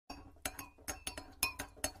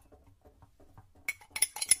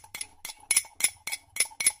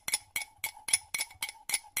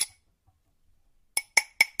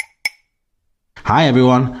Hi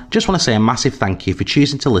everyone, just want to say a massive thank you for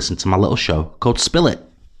choosing to listen to my little show called Spill It.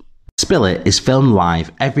 Spill It is filmed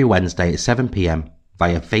live every Wednesday at 7 p.m.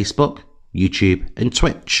 via Facebook, YouTube and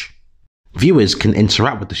Twitch. Viewers can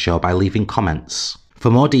interact with the show by leaving comments.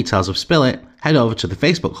 For more details of Spill It, head over to the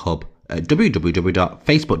Facebook hub at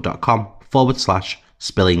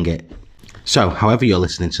www.facebook.com/spillingit. So, however you're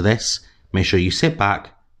listening to this, make sure you sit back,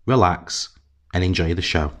 relax and enjoy the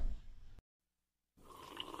show.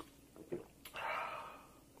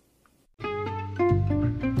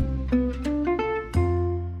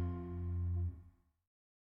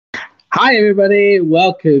 Hi everybody,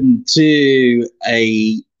 welcome to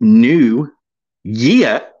a new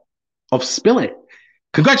year of Spill It.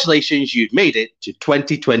 Congratulations, you've made it to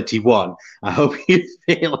 2021. I hope you're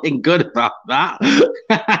feeling good about that.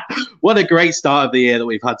 What a great start of the year that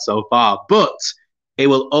we've had so far, but it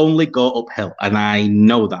will only go uphill, and I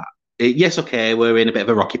know that. Yes, okay, we're in a bit of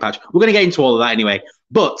a rocky patch. We're going to get into all of that anyway,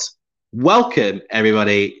 but welcome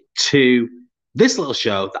everybody to this little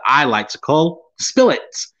show that I like to call Spill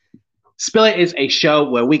It. Spill It is a show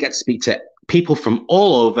where we get to speak to people from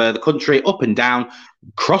all over the country, up and down,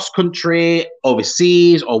 cross-country,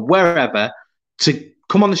 overseas, or wherever, to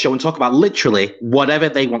come on the show and talk about literally whatever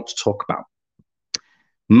they want to talk about.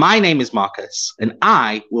 My name is Marcus, and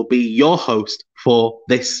I will be your host for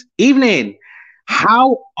this evening.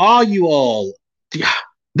 How are you all?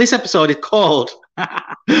 This episode is called...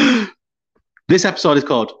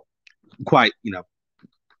 quite,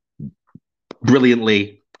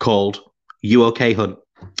 brilliantly called... You okay, hun?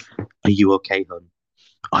 Are you okay, hun?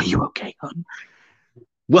 Are you okay, hun?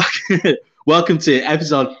 Welcome to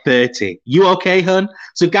episode 30. You okay, hun?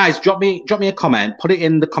 So, guys, drop me a comment. Put it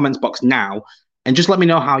in the comments box now, and just let me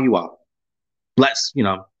know how you are. Let's,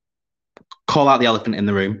 call out the elephant in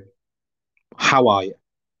the room. How are you?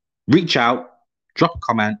 Reach out, drop a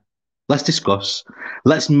comment. Let's discuss.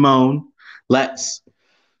 Let's moan. Let's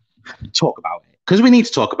talk about it, because we need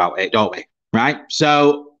to talk about it, don't we? Right?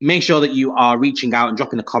 So make sure that you are reaching out and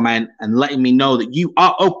dropping a comment and letting me know that you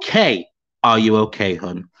are okay. Are you okay,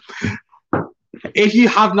 hun? If you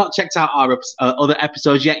have not checked out our other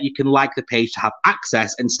episodes yet, you can like the page to have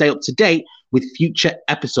access and stay up to date with future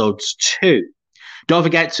episodes too. Don't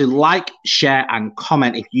forget to like, share, and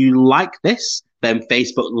comment. If you like this, then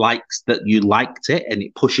Facebook likes that you liked it and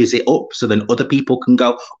it pushes it up so then other people can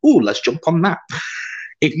go, oh, let's jump on that.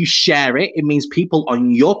 If you share it, it means people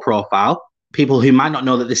on your profile, people who might not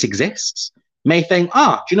know that this exists, may think,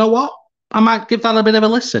 do you know what? I might give that a bit of a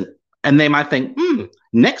listen. And they might think,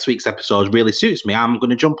 next week's episode really suits me. I'm going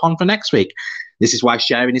to jump on for next week. This is why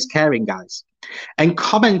sharing is caring, guys. And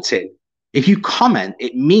commenting. If you comment,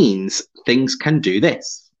 it means things can do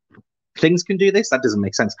this. Things can do this? That doesn't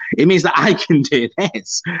make sense. It means that I can do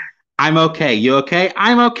this. I'm okay. You okay?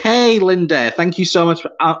 I'm okay, Linda. Thank you so much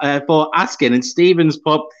for asking. And Stephen's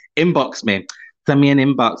put, inbox me. Send me an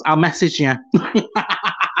inbox. I'll message you.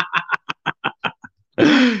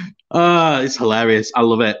 It's hilarious. I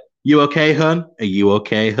love it. You okay, hun? Are you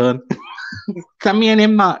okay, hun? Send me an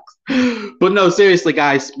inbox. But no, seriously,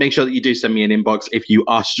 guys, make sure that you do send me an inbox if you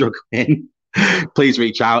are struggling. Please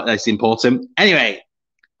reach out. That's important. Anyway,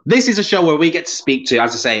 this is a show where we get to speak to,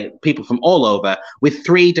 as I say, people from all over with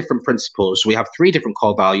three different principles. We have three different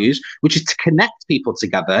core values, which is to connect people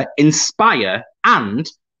together, inspire, and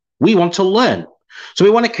we want to learn. So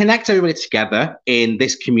we want to connect everybody together in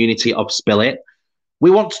this community of Spill It.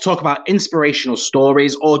 We want to talk about inspirational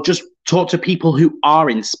stories or just talk to people who are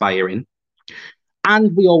inspiring.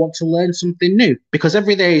 And we all want to learn something new because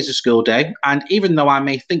every day is a school day. And even though I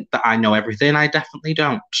may think that I know everything, I definitely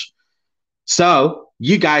don't. So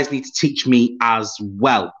you guys need to teach me as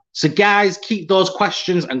well. So guys, keep those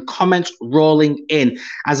questions and comments rolling in.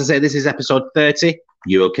 As I say, this is episode 30.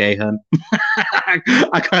 You okay, hun?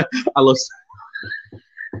 I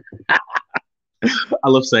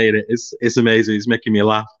love saying it. It's amazing. It's making me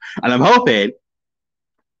laugh. And I'm hoping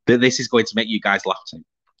that this is going to make you guys laugh too.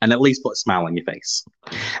 And at least put a smile on your face.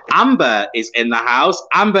 Amber is in the house.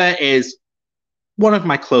 Amber is one of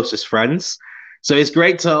my closest friends. So it's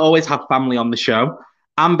great to always have family on the show.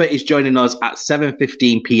 Amber is joining us at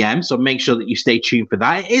 7:15 p.m. So make sure that you stay tuned for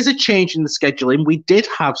that. It is a change in the scheduling. We did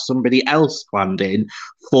have somebody else planned in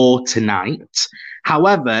for tonight.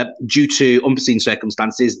 However, due to unforeseen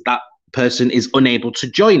circumstances, that person is unable to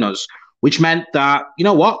join us, which meant that, you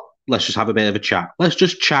know what? Let's just have a bit of a chat. Let's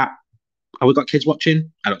just chat. Have we got kids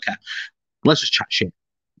watching? I don't care. Let's just chat shit.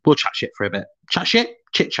 We'll chat shit for a bit. Chat shit?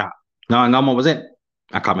 Chit chat. No, what was it?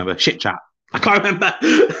 I can't remember. Shit chat. I can't remember.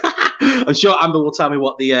 I'm sure Amber will tell me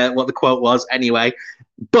what the quote was anyway.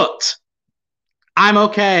 But I'm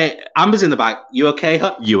okay. Amber's in the back. You okay,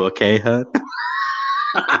 huh? You okay, huh?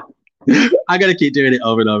 I'm going to keep doing it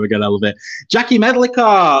over and over again. I love it. Jackie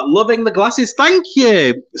Medlicar, loving the glasses. Thank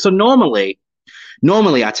you. So normally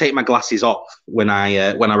I take my glasses off when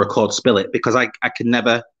I record Spill It because I can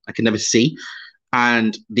never see.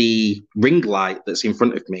 And the ring light that's in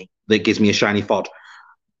front of me that gives me a shiny FOD,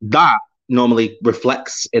 that normally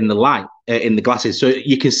reflects in the light, in the glasses. So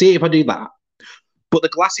you can see if I do that. But the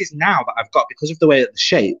glasses now that I've got, because of the way that they're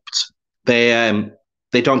shaped, they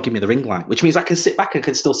don't give me the ring light, which means I can sit back and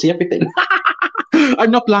can still see everything.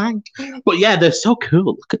 I'm not blind. But yeah, they're so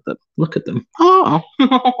cool. Look at them. Look at them. Oh.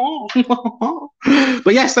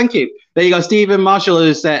 But yes, thank you. There you go. Stephen Marshall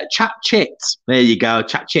is Chat Chit. There you go.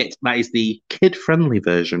 Chat Chit. That is the kid-friendly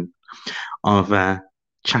version of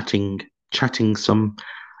chatting some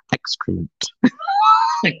excrement.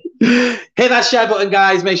 Hit that share button,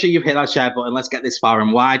 guys. Make sure you've hit that share button. Let's get this far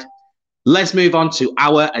and wide. Let's move on to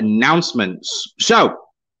our announcements. So,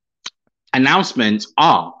 announcements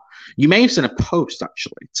are, you may have seen a post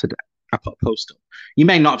actually today. I put a post up. You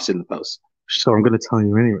may not have seen the post. So I'm going to tell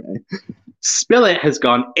you anyway. Spill It has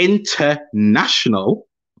gone international.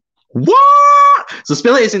 What? So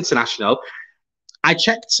Spill It is international. I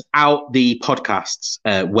checked out the podcasts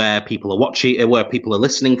where people are watching, where people are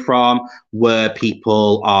listening from, where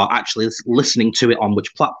people are actually listening to it on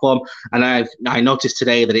which platform. And I noticed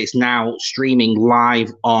today that it's now streaming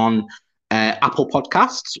live on Apple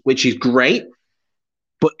Podcasts, which is great.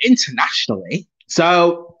 But internationally,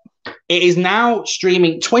 so it is now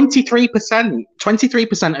streaming 23%.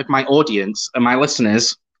 23% of my audience and my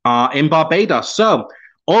listeners are in Barbados. So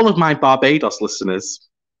all of my Barbados listeners,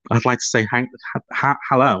 I'd like to say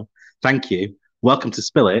hello, thank you, welcome to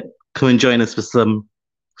Spill It. Come and join us for some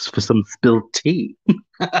spilled tea.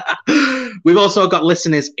 We've also got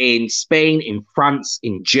listeners in Spain, in France,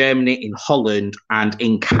 in Germany, in Holland, and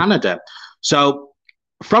in Canada. So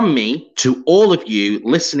from me to all of you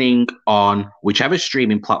listening on whichever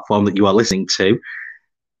streaming platform that you are listening to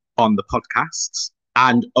on the podcasts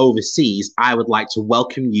and overseas, I would like to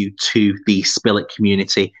welcome you to the Spill It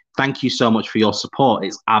community. Thank you so much for your support.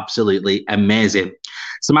 It's absolutely amazing.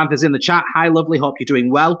 Samantha's in the chat. Hi, lovely. Hope you're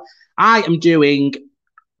doing well. I am doing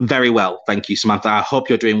very well. Thank you, Samantha. I hope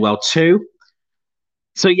you're doing well too.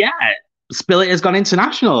 So yeah, Spill It has gone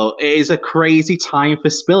international. It is a crazy time for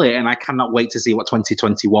Spill It, and I cannot wait to see what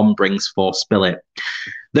 2021 brings for Spill It.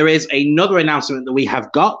 There is another announcement that we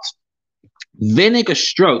have got. Vinegar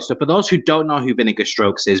Strokes. So for those who don't know who Vinegar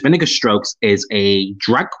Strokes is a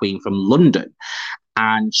drag queen from London.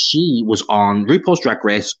 And she was on RuPaul's Drag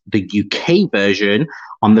Race, the UK version,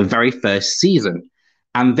 on the very first season.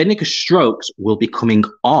 And Vinegar Strokes will be coming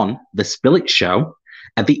on the Spill It show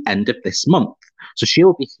at the end of this month. So she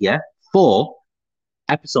will be here for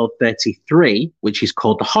episode 33, which is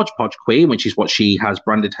called the Hodgepodge Queen, which is what she has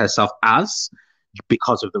branded herself as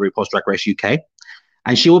because of the RuPaul's Drag Race UK.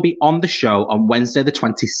 And she will be on the show on Wednesday, the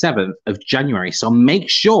 27th of January. So make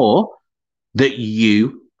sure that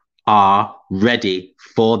you are ready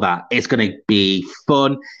for that. It's going to be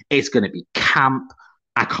fun. It's going to be camp.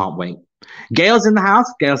 I can't wait. Gail's in the house.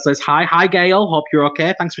 Gail says hi. Hi, Gail. Hope you're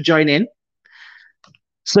okay. Thanks for joining.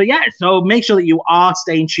 So yeah, so make sure that you are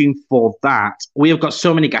staying tuned for that. We have got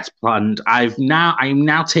so many guests planned. I'm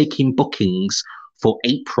now taking bookings for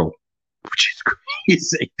April, which is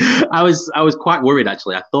crazy. I was quite worried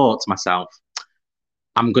actually. I thought to myself,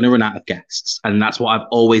 I'm going to run out of guests, and that's what I've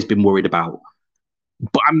always been worried about.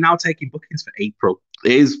 But I'm now taking bookings for April.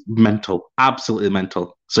 It is mental, absolutely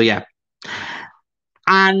mental. So yeah.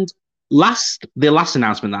 And the last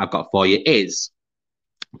announcement that I've got for you is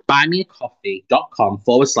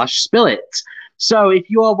buymeacoffee.com/spillit. So if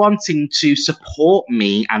you are wanting to support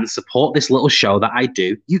me and support this little show that I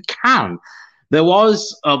do, you can. There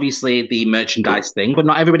was obviously the merchandise thing, but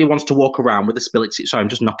not everybody wants to walk around with a Spill It. Sorry, I'm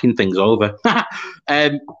just knocking things over.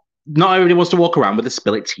 Not everybody wants to walk around with a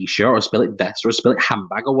Spill It t-shirt or a Spill It vest or a Spill It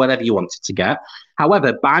handbag or whatever you wanted to get.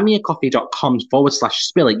 However,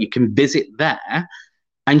 buymeacoffee.com/spillit, you can visit there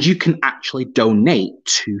and you can actually donate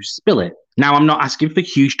to Spill It. Now, I'm not asking for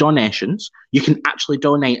huge donations. You can actually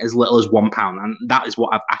donate as little as £1, and that is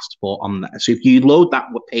what I've asked for on there. So if you load that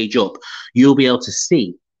page up, you'll be able to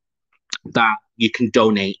see that you can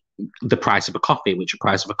donate the price of a coffee, which the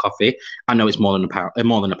price of a coffee, I know it's more than a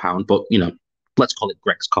pound, but you know, let's call it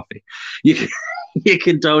Greg's coffee. You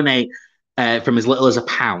can donate from as little as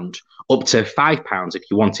 £1 up to £5 if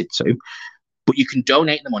you wanted to. But you can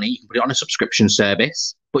donate the money, you can put it on a subscription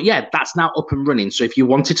service. But yeah, that's now up and running. So if you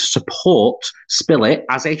wanted to support Spill It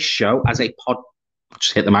as a show, as a pod, I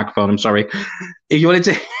just hit the microphone, I'm sorry. If you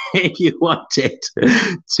wanted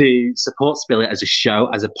to support Spill It as a show,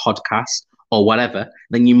 as a podcast, or whatever,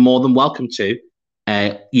 then you're more than welcome to.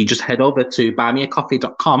 you just head over to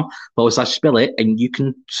buymeacoffee.com/spill it and you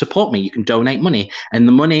can support me. You can donate money. And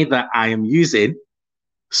the money that I am using,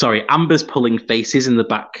 sorry, Amber's pulling faces in the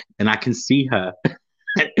back and I can see her.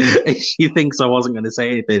 She thinks I wasn't going to say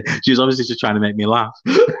anything. She was obviously just trying to make me laugh.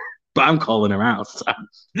 But I'm calling her out. So.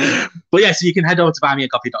 But yeah, so you can head over to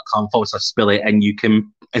buymeacoffee.com/spill it and you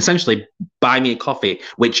can essentially buy me a coffee,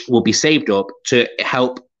 which will be saved up to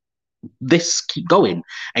help this keep going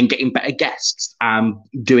and getting better guests,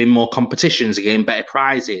 doing more competitions, getting better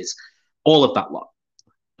prizes, all of that lot.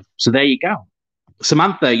 So there you go.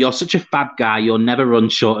 Samantha, you're such a fab guy. You'll never run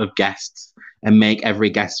short of guests and make every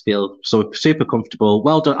guest feel so super comfortable.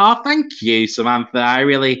 Well done. Oh, thank you, Samantha. I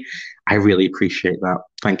really appreciate that.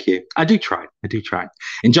 Thank you. I do try.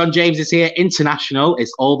 And John James is here. International.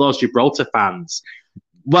 It's all those Gibraltar fans.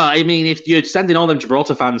 Well, I mean, if you're sending all them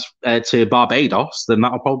Gibraltar fans to Barbados, then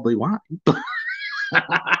that'll probably why.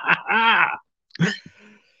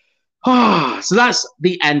 So that's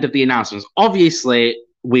the end of the announcements. Obviously,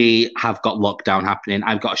 we have got lockdown happening.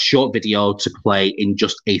 I've got a short video to play in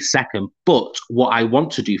just a second. But what I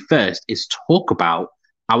want to do first is talk about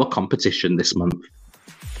our competition this month.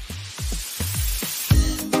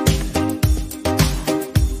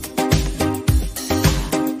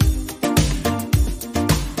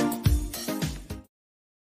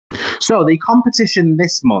 So the competition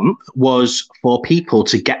this month was for people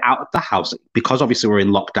to get out of the house because obviously we're in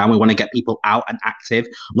lockdown. We want to get people out and active,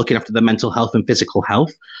 looking after their mental health and physical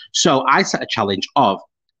health. So I set a challenge of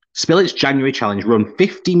Spill It's January challenge, run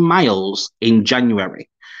 50 miles in January.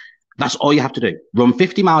 That's all you have to do. Run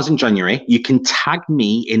 50 miles in January. You can tag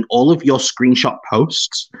me in all of your screenshot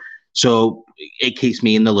posts. So it keeps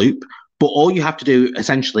me in the loop. But all you have to do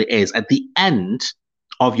essentially is at the end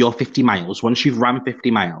of your 50 miles, once you've ran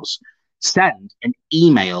 50 miles, send an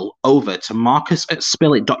email over to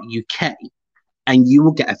marcus@spillit.uk and you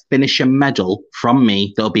will get a finisher medal from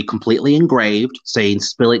me that'll be completely engraved saying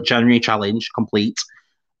Spill It January Challenge complete,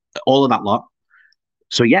 all of that lot.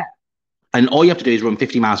 So yeah, and all you have to do is run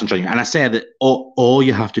 50 miles in January. And I say that all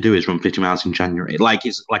you have to do is run 50 miles in January. Like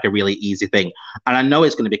it's like a really easy thing. And I know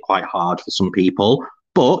it's going to be quite hard for some people,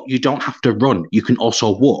 but you don't have to run. You can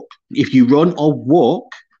also walk. If you run or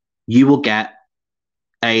walk, you will get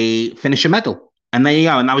a finisher medal. And there you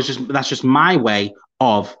go. And that's just my way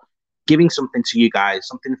of giving something to you guys,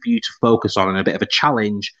 something for you to focus on and a bit of a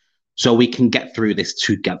challenge so we can get through this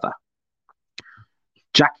together.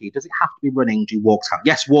 Jackie, does it have to be running? Do walks count?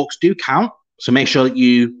 Yes, walks do count. So make sure that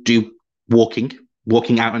you do walking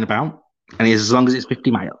out and about. And as long as it's 50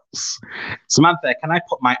 miles. Samantha, can I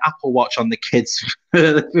put my Apple Watch on the kids for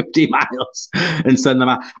the 50 miles and send them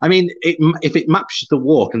out? I mean, if it maps the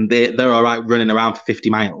walk and they're all right running around for 50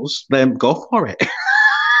 miles, then go for it.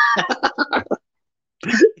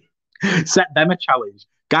 Set them a challenge.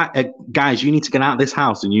 Guys, you need to get out of this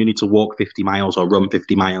house and you need to walk 50 miles or run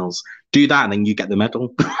 50 miles. Do that and then you get the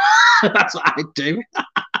medal. That's what I do.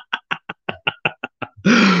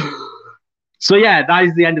 So yeah, that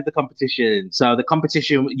is the end of the competition. So the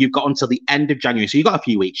competition, you've got until the end of January. So you've got a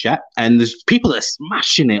few weeks yet. And there's people that are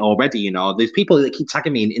smashing it already, you know. There's people that keep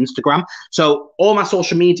tagging me in Instagram. So all my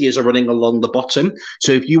social medias are running along the bottom.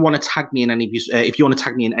 So if you want to tag me in any of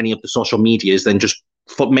the social medias, then just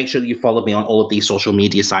make sure that you follow me on all of these social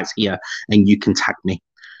media sites here and you can tag me.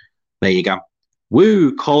 There you go.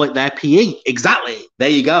 Woo, call it their PE. Exactly. There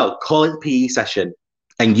you go. Call it the PE session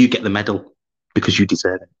and you get the medal because you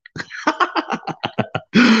deserve it.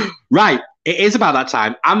 Right, it is about that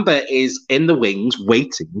time. Amber is in the wings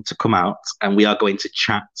waiting to come out and we are going to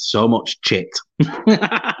chat so much shit.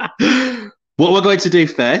 What we're going to do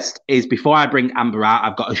first is before I bring Amber out,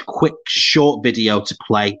 I've got a quick short video to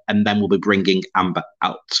play and then we'll be bringing Amber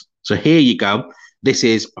out. So here you go. This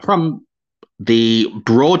is from the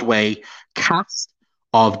Broadway cast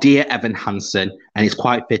of Dear Evan Hansen and it's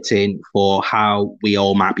quite fitting for how we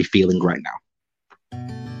all might be feeling right now.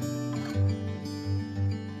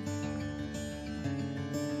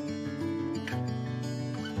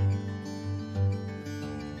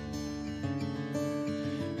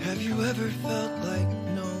 Have you ever felt like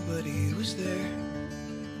nobody was there?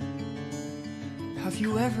 Have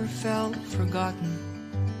you ever felt forgotten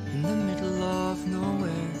in the middle of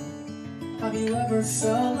nowhere? Have you ever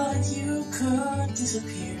felt like you could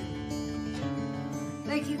disappear?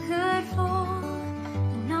 Like you could fall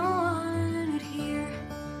and no one would hear?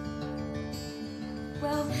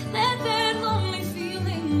 Well, let that lonely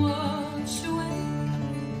feeling wash away.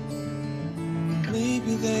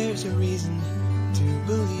 Maybe there's a reason to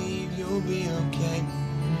believe you'll be okay.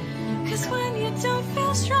 'Cause when you don't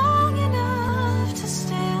feel strong enough to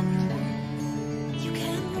stand, you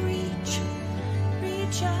can reach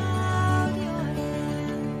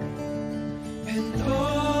And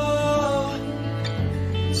oh,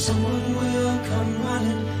 someone will come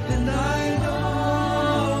running, and I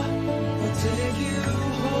know we'll take you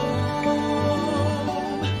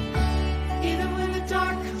home. Even when the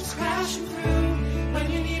dark comes crashing through, when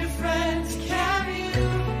you need a friend to carry you,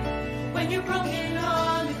 when you're broken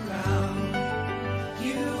on the ground,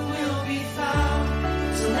 you will be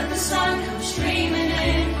found. So let the sun come streaming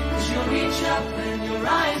in, 'cause you'll reach up and you'll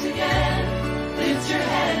rise again. Lift your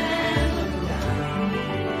head and look around.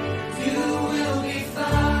 You will be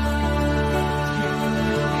found. You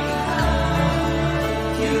will be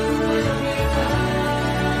found. You will be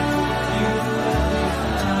found. You will be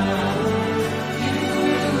found. You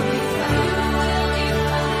will be found. You will be found.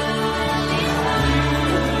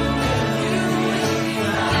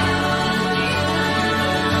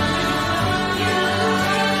 You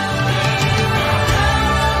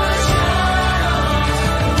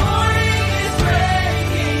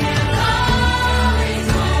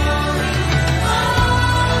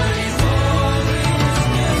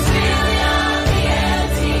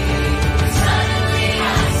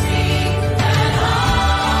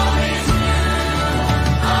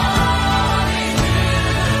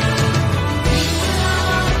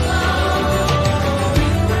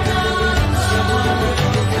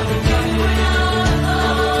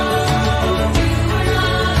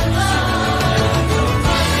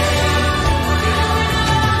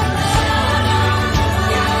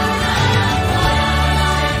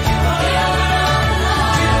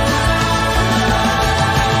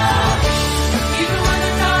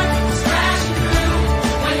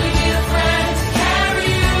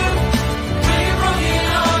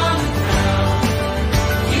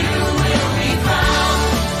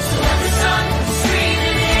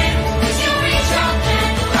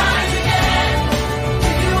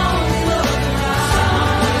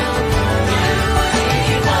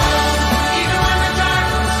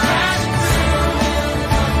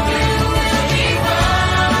be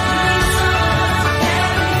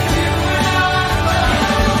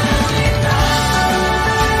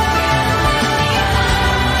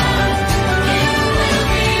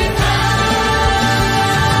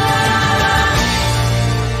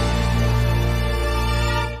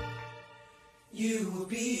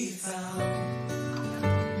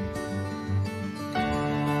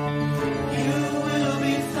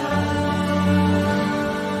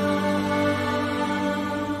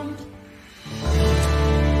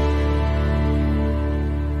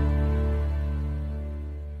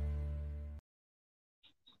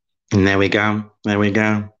And there we go. There we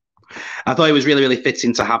go. I thought it was really, really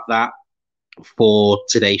fitting to have that for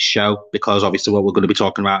today's show, because obviously what we're going to be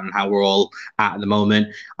talking about and how we're all at the moment.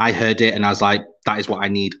 I heard it and I was like, that is what I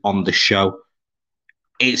need on the show.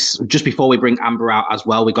 It's just before we bring Amber out as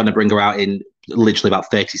well. We're going to bring her out in literally about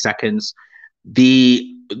 30 seconds. The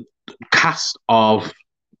cast of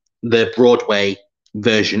the Broadway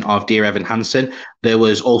version of Dear Evan Hansen, there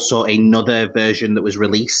was also another version that was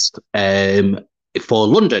released for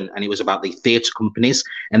London, and it was about the theatre companies,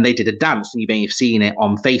 and they did a dance, and you may have seen it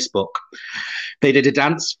on Facebook. They did a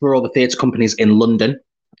dance for all the theatre companies in London,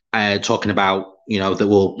 talking about, you know, that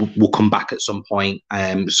we'll come back at some point.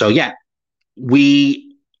 So yeah,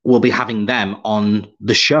 we will be having them on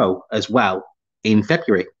the show as well in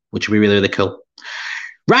February, which will be really, really cool.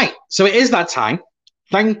 Right, so it is that time.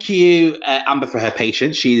 Thank you, Amber, for her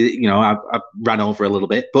patience. She, you know, I ran over a little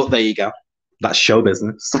bit, but there you go. That's show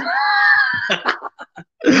business.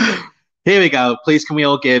 Here we go. Please, can we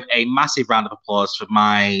all give a massive round of applause for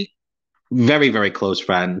my very, very close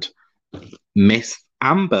friend, Miss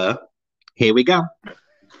Amber. Here we go.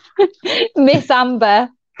 Miss Amber.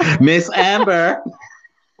 Miss Amber.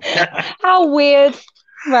 How weird.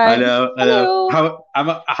 Right. I know. I know.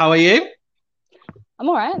 How are you? I'm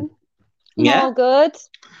all right. Yeah. All good.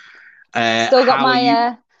 Still got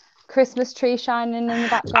my Christmas tree shining in the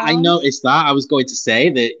background. I noticed that. I was going to say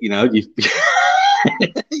that, you know,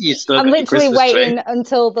 you still I'm got literally your Christmas waiting tree.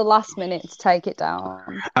 until the last minute to take it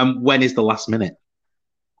down. When is the last minute?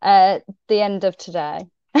 The end of today.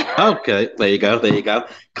 Okay, there you go. There you go.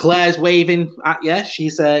 Claire's waving at you.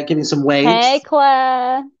 She's giving some waves. Hey,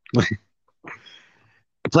 Claire.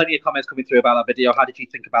 Plenty of comments coming through about that video. How did you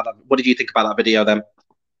think about that? What did you think about that video then?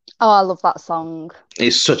 Oh, I love that song.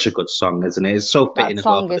 It's such a good song, isn't it? It's so fitting as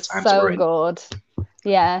well. That song is so good.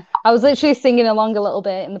 Yeah, I was literally singing along a little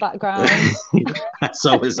bit in the background.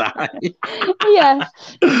 So was I. Yeah.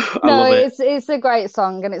 No, love it's a great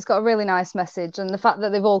song, and it's got a really nice message, and the fact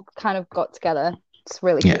that they've all kind of got together, it's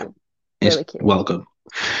really cute. Yeah, really cute. Well good.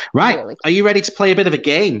 Right, really cute. Are you ready to play a bit of a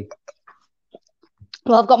game?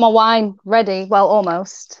 Well, I've got my wine ready. Well,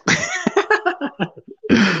 almost.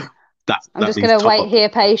 I'm just means going to top wait up. here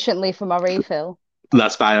patiently for my refill.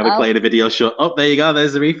 That's fine. I'll be Oh. playing a video short. Oh, there you go.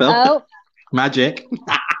 There's the refill. Oh, Magic.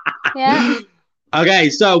 yeah, Okay,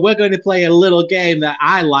 so we're going to play a little game that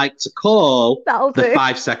I like to call that'll the do.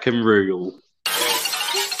 5-second rule.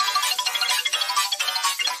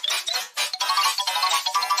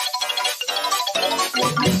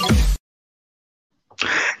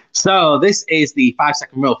 So this is the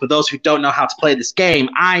 5-second rule. For those who don't know how to play this game,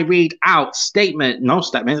 I read out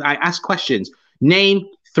I ask questions. Name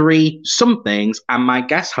 3 somethings, and my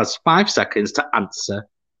guest has 5 seconds to answer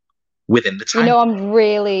within the time. You know, I'm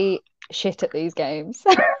really shit at these games.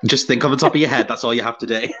 Just think on the top of your head. That's all you have to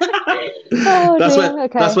do. Oh, that's dear. when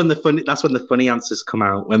Okay. that's when the funny answers come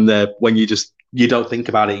out. When you don't think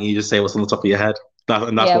about it and you just say what's on the top of your head.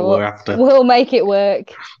 That's Yeah, what we're after. We'll make it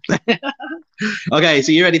work. Okay,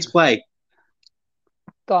 so you ready to play?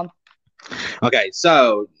 Go on. Okay,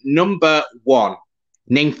 so number 1,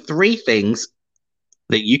 name 3 things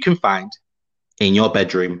that you can find in your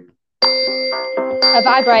bedroom. A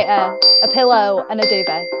vibrator, a pillow, and a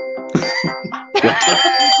duvet.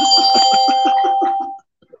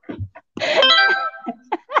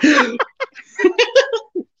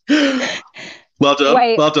 Well done.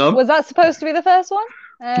 Wait, well done. was that supposed to be the first one?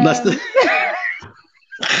 That's the-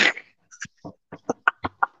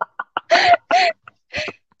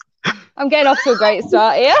 I'm getting off to a great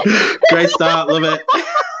start here. Great start. Love it.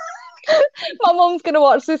 My mum's going to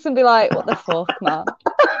watch this and be like, what the fuck, man?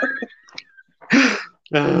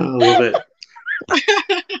 Oh, love it.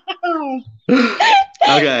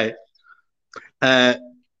 Okay.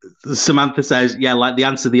 Samantha says, yeah, like the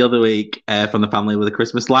answer the other week from the family with the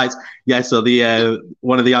Christmas lights. Yeah, so the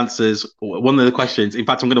one of the questions. In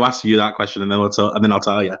fact, I'm going to ask you that question and then I'll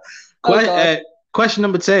tell you. Question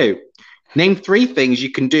number 2. Name 3 things you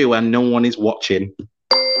can do when no one is watching.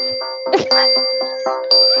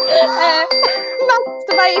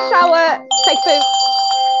 Masturbate, shower, take food.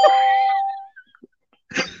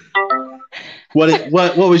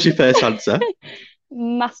 What was your first answer?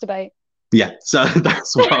 Masturbate. Yeah, so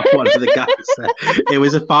that's what one of the guys said. It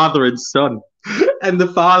was a father and son, and the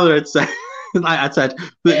father had said, I said,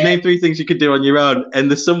 name 3 things you could do on your own, and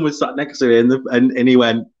the son was sat next to me, and he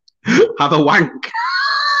went, have a wank.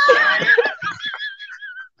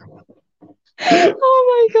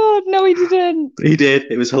 Oh my god, no, he didn't. He did.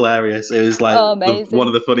 It was hilarious. It was like amazing. one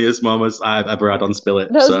of the funniest moments I've ever had on Spill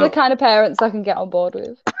It. Those are the kind of parents I can get on board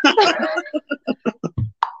with.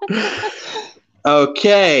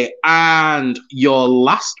 Okay, and your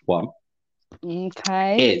last one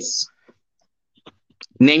Okay. is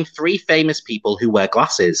name 3 famous people who wear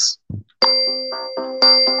glasses.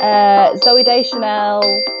 Zoe Deschanel,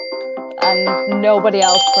 and nobody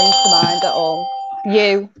else springs to mind at all.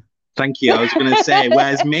 You. Thank you. I was going to say,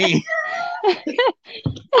 where's me?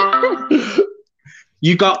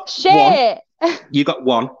 You got Shit. 1. You got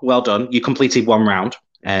 1. Well done. You completed 1 round.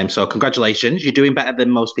 So congratulations. You're doing better than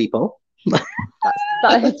most people.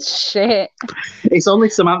 That's shit. It's only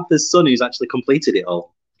Samantha's son who's actually completed it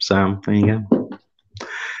all. So there you go.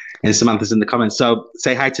 And Samantha's in the comments. So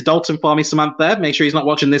say hi to Dalton for me, Samantha. Make sure he's not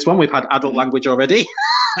watching this one. We've had adult language already.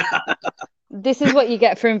 This is what you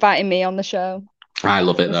get for inviting me on the show. I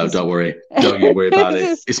love it though. Don't worry. Don't you worry about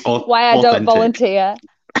it. It's why I don't volunteer.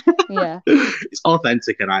 Yeah. It's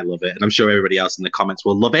authentic and I love it. And I'm sure everybody else in the comments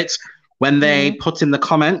will love it. When they put in the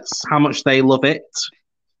comments how much they love it,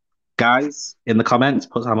 guys, in the comments,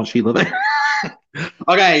 put how much you love it.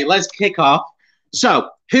 Okay, let's kick off. So,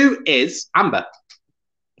 who is Amber?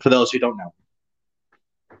 For those who don't know.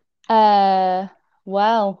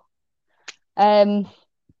 Well,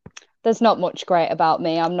 there's not much great about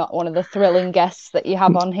me. I'm not one of the thrilling guests that you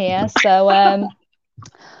have on here. So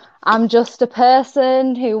I'm just a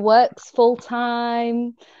person who works full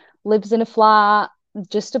time, lives in a flat,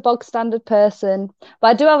 just a bog standard person. But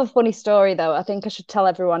I do have a funny story though. I think I should tell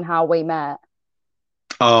everyone how we met.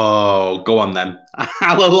 Oh, go on then.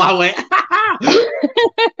 I'll allow it.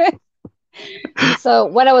 So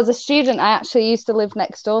when I was a student, I actually used to live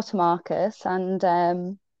next door to Marcus,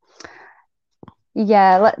 and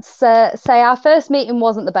yeah, let's say our first meeting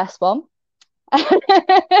wasn't the best one.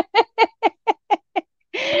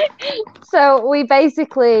 So we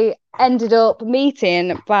basically ended up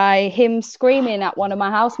meeting by him screaming at one of my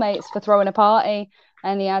housemates for throwing a party,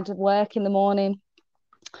 and he had work in the morning.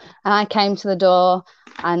 And I came to the door,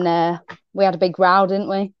 and we had a big row, didn't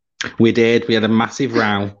we? We did. We had a massive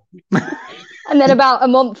row. And then about a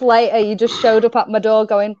month later, you just showed up at my door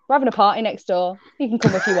going, we're having a party next door. You can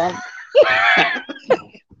come if you want.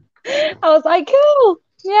 I was like, cool.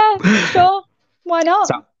 Yeah, sure. Why not?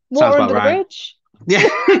 Water under the bridge. Yeah.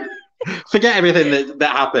 Forget everything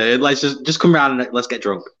that happened. Let's just come around and let's get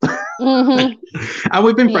drunk. Mhm. And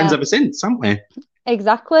we've been friends Yeah. ever since, haven't we?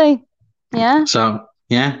 Exactly. Yeah. So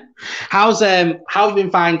yeah. How have you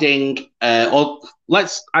been finding or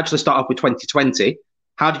let's actually start off with 2020.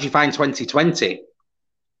 How did you find 2020?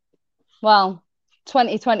 Well,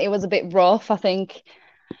 2020 was a bit rough, I think,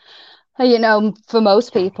 you know, for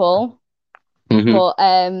most people. Mhm. But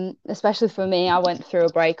especially for me, I went through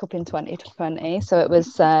a breakup in 2020, so it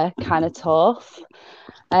was kind of tough.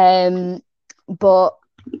 But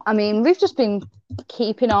I mean, we've just been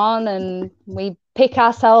keeping on, and we pick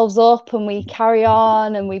ourselves up, and we carry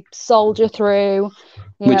on, and we soldier through.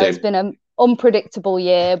 You We know, do. it's been an unpredictable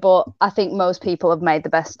year, but I think most people have made the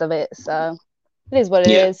best of it. So it is what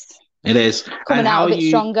it Yeah. is. It is. Coming And out how a are bit you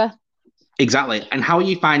stronger. exactly? And how are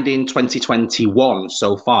you finding 2021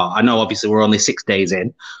 so far? I know obviously we're only 6 days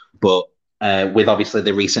in, but with obviously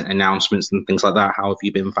the recent announcements and things like that, how have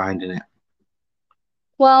you been finding it?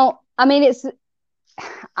 Well, I mean,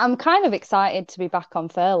 I'm kind of excited to be back on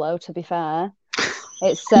furlough, to be fair.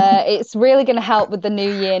 It's really going to help with the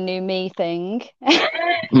new year, new me thing.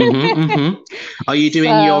 Are you doing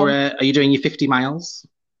So, your 50 miles?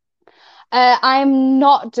 I'm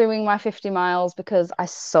not doing my 50 miles because I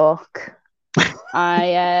suck.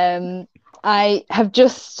 I have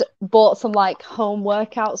just bought some like home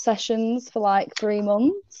workout sessions for like 3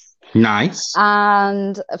 months. Nice.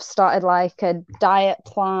 And I've started like a diet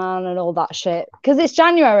plan and all that shit because it's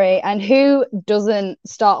January, and who doesn't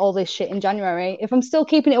start all this shit in January? If I'm still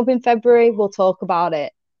keeping it up in February, we'll talk about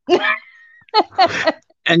it.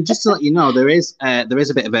 And just to let you know, there is a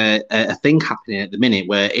bit of a thing happening at the minute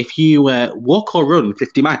where if you walk or run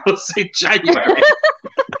 50 miles in January,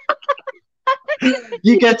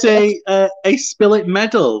 you get a Spill It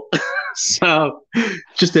medal. So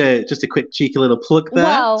just a quick cheeky little plug there,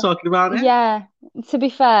 Well, talking about it. yeah, to be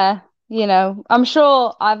fair, you know, I'm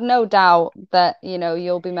sure I've no doubt that, you know,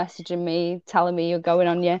 you'll be messaging me telling me you're going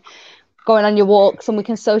on your walks and we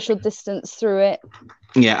can social distance through it.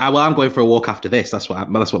 Yeah, well, I'm going for a walk after this. That's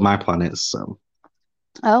what my plan is. So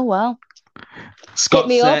Oh well. Scott's, Hit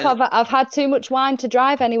me up. I've had too much wine to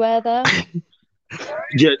drive anywhere though.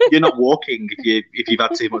 you're not walking if you've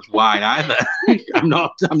had too much wine either. I'm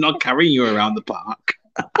not carrying you around the park.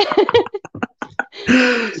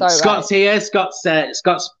 Sorry, Scott's here. Scott's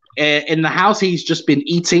in the house. He's just been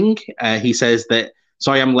eating. He says that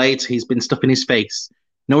sorry I'm late. He's been stuffing his face.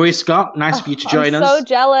 No worries, Scott. Nice for you to join I'm us. so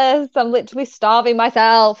jealous. I'm literally starving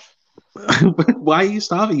myself. Why are you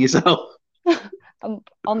starving yourself? I'm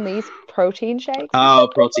on these protein shakes. Oh,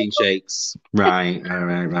 protein shakes. Right.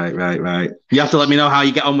 You have to let me know how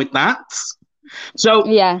you get on with that. So,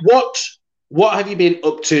 Yeah. what have you been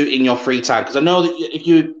up to in your free time? Because I know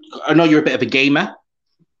that I know you're a bit of a gamer,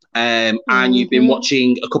 and you've been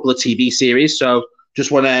watching a couple of TV series. So,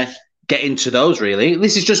 just want to get into those. Really,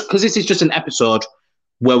 this is just an episode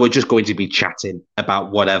where we're just going to be chatting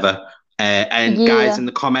about whatever. And guys in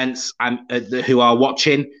the comments, who are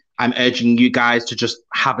watching, I'm urging you guys to just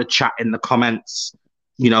have a chat in the comments.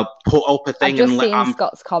 You know, put up a thing I've just and let seen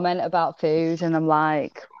Scott's comment about food, and I'm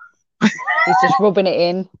like, he's just rubbing it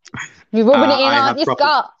in. You're rubbing it in, aren't you,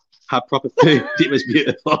 Scott? Had proper food. It was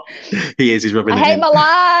beautiful. He's rubbing it in. I hate my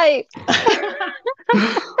life.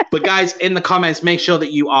 But guys, in the comments, make sure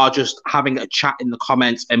that you are just having a chat in the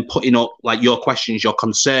comments and putting up like your questions, your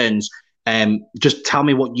concerns. Just tell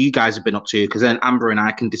me what you guys have been up to, because then Amber and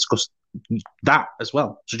I can discuss that as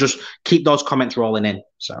well. So just keep those comments rolling in.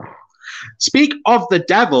 So speak of the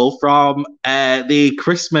devil from the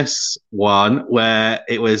Christmas one where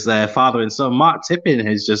it was father and son, Mark Tippin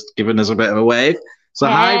has just given us a bit of a wave. So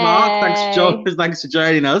hi Mark, thanks for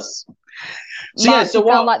joining us. So Mark, so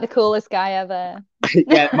you sound like the coolest guy ever.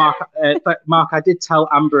 Yeah, Mark, I did tell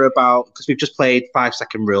Amber about, because we've just played 5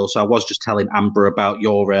 second rule, so I was just telling Amber about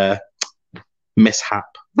your mishap.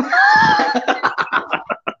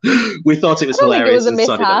 We thought it was hilarious. It was a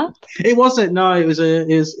mishap. It wasn't. No, it was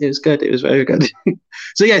good. It was very good.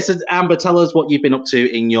 So yeah, so Amber, tell us what you've been up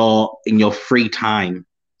to in your free time.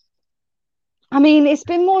 I mean, it's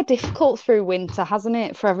been more difficult through winter, hasn't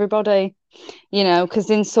it, for everybody? You know, because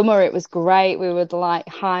in summer it was great. We were like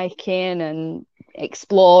hiking and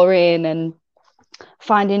exploring and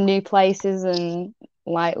finding new places and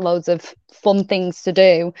like loads of fun things to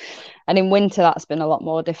do. And in winter, that's been a lot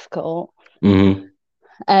more difficult. Mm-hmm.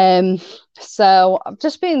 So I've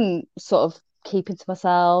just been sort of keeping to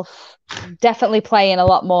myself, definitely playing a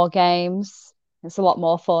lot more games. It's a lot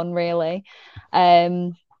more fun, really,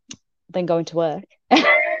 than going to work.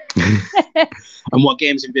 And what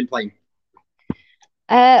games have you been playing?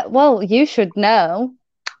 Well, you should know.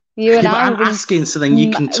 You and Yeah, but I I'm have been asking so then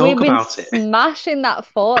you can we've talk been about it. smashing that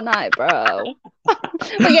Fortnite, bro.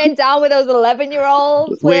 We're getting down with those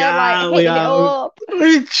 11-year-olds. We We're are, like we hitting it are. up,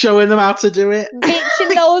 We're showing them how to do it.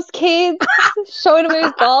 bitching those kids, showing them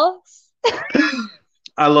who's boss.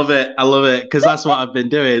 I love it. I love it because that's what I've been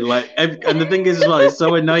doing. Like, and the thing is as well, it's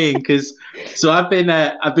so annoying because I've been.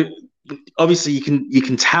 Obviously, you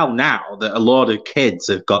can tell now that a lot of kids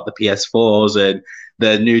have got the PS4s and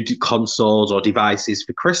the new consoles or devices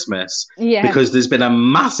for Christmas Yeah. because there's been a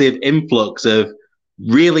massive influx of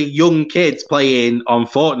really young kids playing on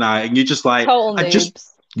Fortnite, and you're just like, Total I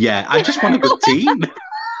just noobs. want a good team.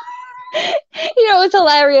 You know, it was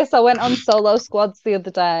hilarious. I went on solo squads the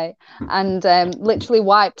other day and literally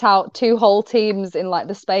wiped out 2 whole teams in like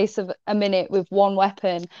the space of a minute with 1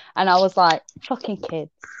 weapon. And I was like, fucking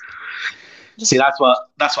kids. See, that's what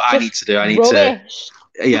I need to do. I need Rubbish.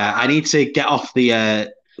 I need to get off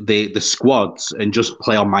the squads and just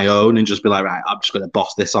play on my own and just be like, right, I'm just going to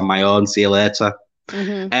boss this on my own. See you later.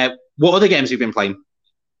 Mm-hmm. What other games have you been playing?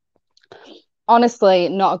 Honestly,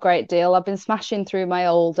 not a great deal. I've been smashing through my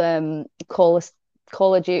old Call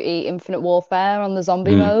of Duty Infinite Warfare on the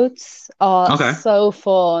zombie modes. Oh, Okay. it's so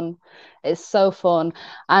fun. It's so fun.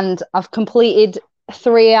 And I've completed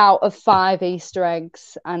 3 out of 5 Easter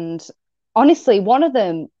eggs. And honestly, one of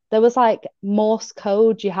them, there was like Morse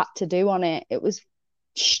code you had to do on it. It was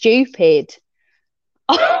stupid.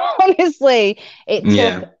 Honestly, it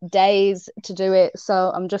took days to do it. So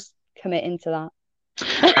I'm just committing to that.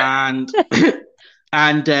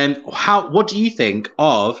 What do you think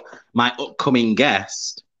of my upcoming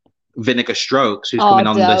guest, Vinegar Strokes, who's coming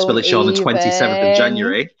on the Spill It Show on the 27th of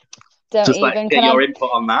January? Don't just even. Like get your input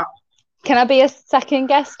on that. Can I be a second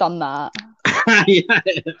guest on that? Yeah.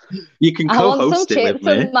 You can co-host it with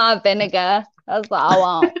me. I want some chips and my vinegar. That's what I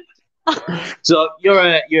want. So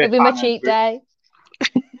you're It'll be my cheat day.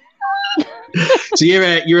 So you're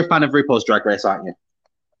a fan of RuPaul's Drag Race, aren't you?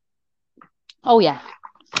 Oh yeah.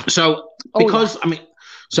 So because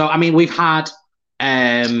I mean we've had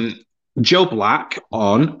Joe Black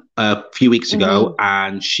on a few weeks ago,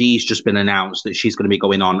 and she's just been announced that she's going to be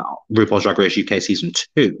going on RuPaul's Drag Race UK season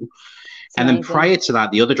 2. And then prior to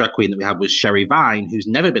that, the other drag queen that we had was Sherry Vine, who's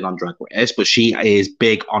never been on Drag Race, but she is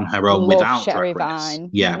big on her own without Sherry Drag Race. Vine.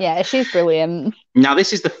 Yeah. Yeah, she's brilliant. Now,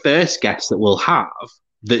 this is the first guest that we'll have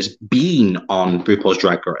that's been on RuPaul's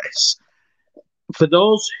Drag Race. For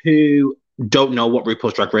those who don't know what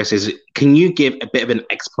RuPaul's Drag Race is, can you give a bit of an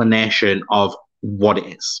explanation of what it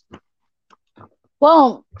is?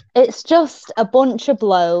 Well, it's just a bunch of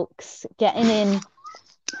blokes getting in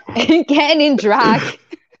drag.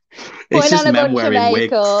 Putting on a bunch of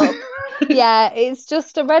makeup. Yeah, it's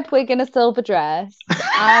just a red wig and a silver dress.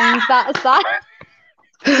 And that's that.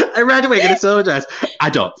 A red wig and a silver dress? I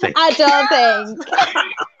don't think.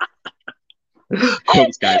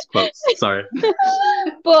 Quotes, guys, quotes. Sorry.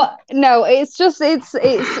 But no, it's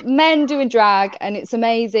men doing drag and it's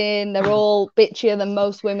amazing. They're all bitchier than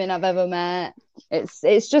most women I've ever met. It's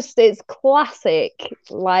classic,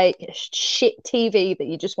 like shit TV that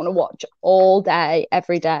you just want to watch all day,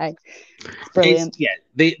 every day. It's brilliant.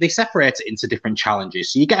 They separate it into different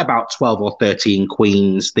challenges. So you get about 12 or 13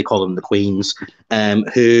 queens, they call them the queens,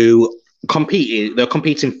 who compete. They're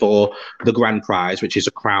competing for the grand prize, which is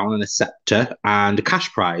a crown and a scepter, and a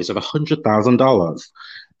cash prize of $100,000.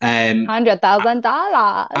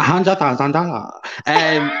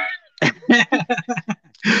 $100,000.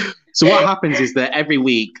 $100,000. So what happens is that every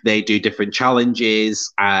week they do different challenges.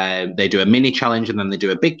 They do a mini challenge and then they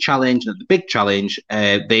do a big challenge. And at the big challenge,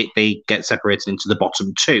 they get separated into the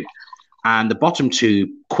bottom 2. And the bottom 2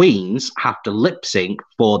 queens have to lip sync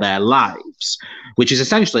for their lives, which is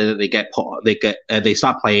essentially that they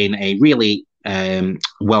start playing a really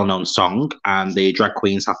well-known song, and the drag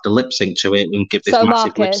queens have to lip sync to it and give this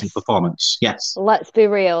massive lip sync performance. Yes. Let's be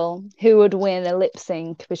real. Who would win a lip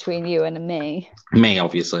sync between you and me? Me,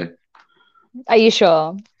 obviously. Are you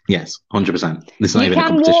sure? Yes, 100%. It's not even a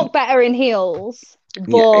competition. You can walk better in heels, but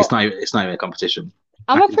yeah, it's not even a competition.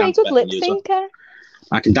 I'm a pretty good lip syncer.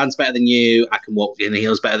 I can dance better than you. I can walk in the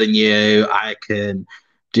heels better than you. I can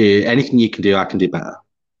do anything you can do. I can do better.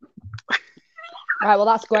 Right. Well,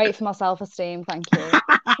 that's great for my self-esteem. Thank you.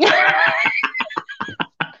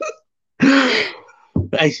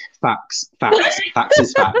 Hey, facts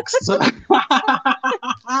is facts. So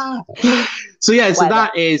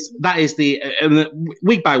that is the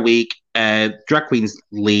week by week. Drag queens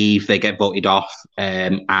leave, they get voted off,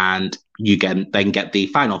 and you then get the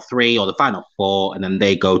final 3 or the final 4, and then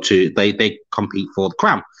they compete for the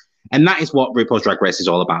crown. And that is what RuPaul's Drag Race is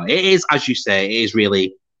all about. It is, as you say, it is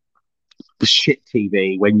really shit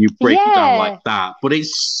TV when you break it down Yeah. like that. But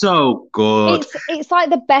it's so good. It's like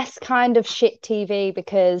the best kind of shit TV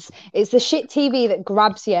because it's the shit TV that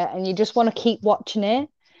grabs you and you just want to keep watching it.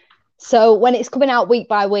 So when it's coming out week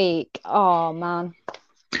by week, oh man,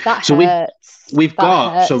 that So hurts. We've That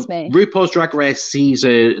got hurts me. RuPaul's Drag Race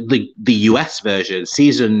season, the US version,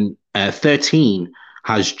 season 13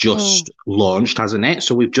 has just launched, hasn't it?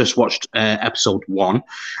 So we've just watched episode 1.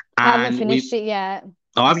 I haven't And finished it yet.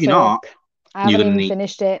 Oh, have you Suck. not? I haven't You're gonna even need-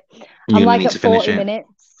 finished it. You're I'm gonna like need at to finish 40 it.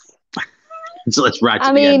 minutes. So let's ride to I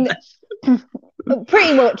the mean, end.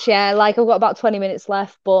 pretty much, yeah. Like I've got about 20 minutes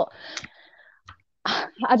left, but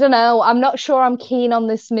I don't know. I'm not sure I'm keen on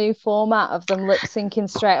this new format of them lip syncing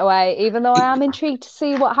straight away, even though I am intrigued to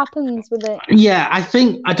see what happens with it. Yeah,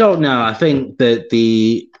 I don't know. I think that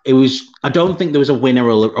I don't think there was a winner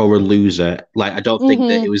or a loser. Like, I don't think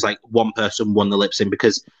that it was like one person won the lip sync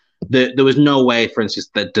because there was no way, for instance,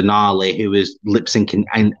 that Denali, who was lip syncing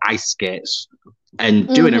and ice skates and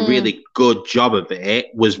doing a really good job of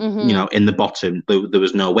it, was in the bottom. There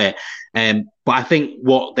was no way. But I think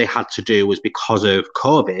what they had to do was because of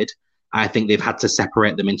COVID. I think they've had to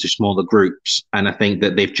separate them into smaller groups, and I think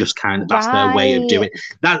that they've just that's their way of doing it.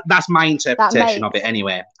 That's my interpretation of it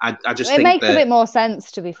anyway. I just think it makes a bit more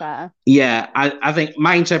sense, to be fair. Yeah, I think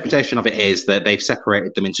my interpretation of it is that they've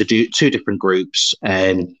separated them into two different groups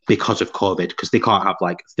because of COVID, because they can't have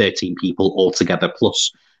like 13 people all together,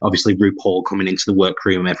 plus obviously RuPaul coming into the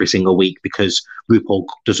workroom every single week because RuPaul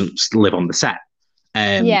doesn't live on the set.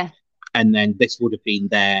 And then this would have been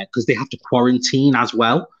there because they have to quarantine as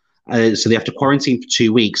well. So they have to quarantine for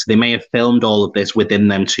 2 weeks. They may have filmed all of this within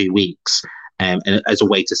them 2 weeks and as a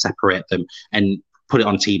way to separate them and put it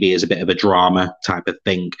on TV as a bit of a drama type of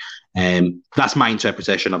thing. That's my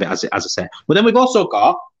interpretation of it, as I say. But then we've also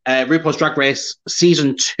got RuPaul's Drag Race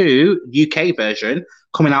Season 2 UK version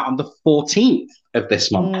coming out on the 14th of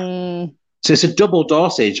this month. So it's a double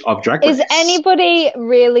dosage of Drag Race. Is anybody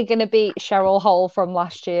really going to beat Cheryl Hole from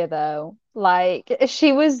last year, though? Like,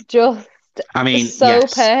 she was just yes.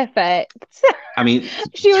 perfect. I mean,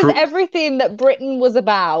 she was everything that Britain was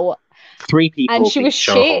about. 3 people, and she was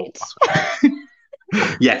shit.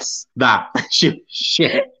 Yes, that she was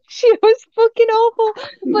shit. She was fucking awful,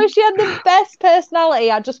 but she had the best personality.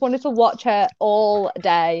 I just wanted to watch her all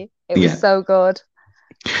day. It was so good.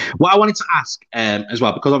 What I wanted to ask as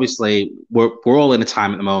well, because obviously we're all in a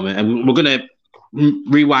time at the moment, and we're going to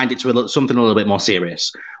rewind it to something a little bit more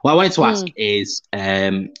serious. What I wanted to ask is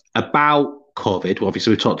about COVID. Well,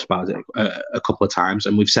 obviously, we've talked about it a couple of times,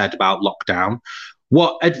 and we've said about lockdown.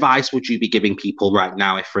 What advice would you be giving people right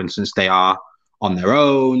now if, for instance, they are on their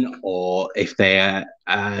own, or if they're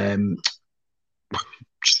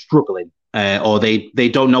struggling, or they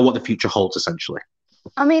don't know what the future holds, essentially?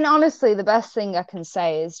 I mean, honestly, the best thing I can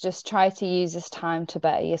say is just try to use this time to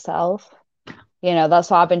better yourself. You know, that's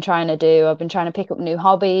what I've been trying to do. I've been trying to pick up new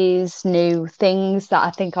hobbies, new things that I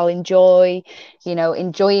think I'll enjoy, you know,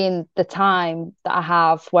 enjoying the time that I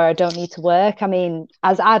have where I don't need to work. I mean,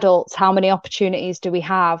 as adults, how many opportunities do we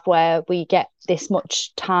have where we get this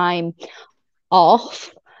much time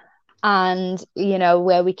off and, you know,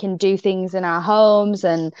 where we can do things in our homes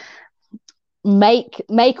and make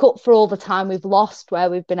up for all the time we've lost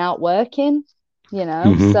where we've been out working, you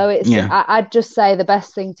know. So it's I'd just say the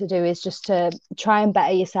best thing to do is just to try and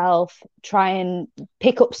better yourself, try and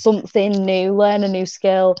pick up something new, learn a new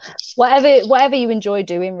skill, whatever you enjoy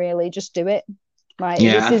doing, really, just do it. Like,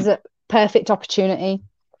 this is a perfect opportunity.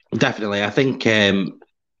 Definitely. I think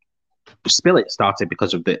Spill It started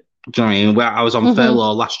because of the, do you know what I mean? Where I was on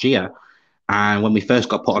furlough last year, and when we first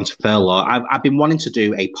got put onto furlough, I've been wanting to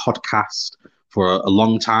do a podcast for a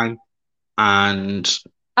long time, and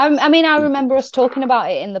I mean, I remember us talking about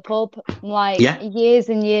it in the pub, like years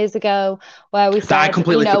and years ago, where we said, I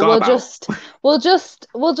completely forgot we'll just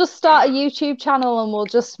start a YouTube channel and we'll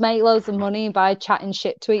just make loads of money by chatting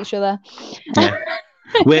shit to each other. Yeah.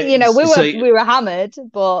 You know, we were hammered,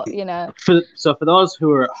 but you know. For those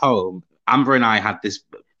who are at home, Amber and I had this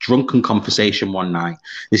drunken conversation one night.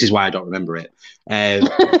 This is why I don't remember it.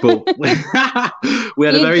 But we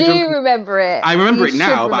had a very drunken... remember it. I remember it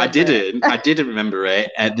now, but I didn't remember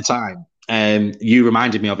it at the time. You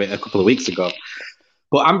reminded me of it a couple of weeks ago.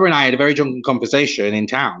 But Amber and I had a very drunken conversation in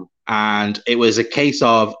town, and it was a case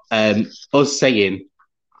of us saying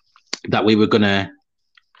that we were going to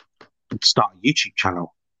start a YouTube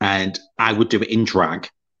channel, and I would do it in drag.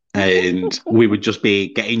 And we would just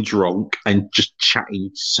be getting drunk and just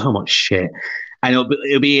chatting so much shit. And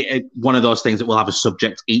it'll be one of those things that we'll have a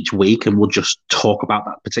subject each week and we'll just talk about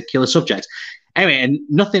that particular subject. Anyway, and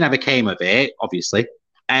nothing ever came of it, obviously.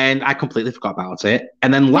 And I completely forgot about it.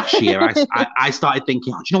 And then last year, I started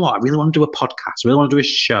thinking, oh, do you know what? I really want to do a podcast. I really want to do a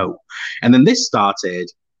show. And then this started.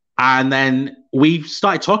 And then we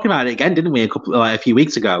started talking about it again, didn't we? A few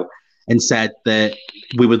weeks ago, and said that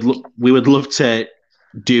we would love to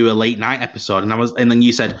do a late night episode. And then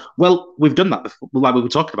you said, well, we've done that before. Like we were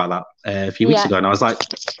talking about that a few weeks ago. And I was like,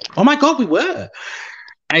 oh my God, we were.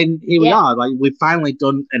 And here we are. Like we've finally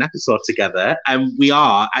done an episode together, and we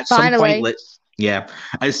are at some point.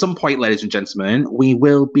 At some point, ladies and gentlemen, we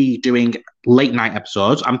will be doing late night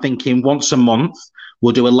episodes. I'm thinking once a month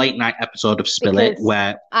we'll do a late night episode of Spill It,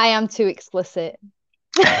 where I am too explicit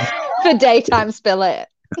for daytime Spill It.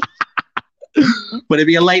 But it'll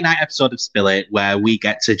be a late night episode of Spill It where we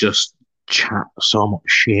get to just chat so much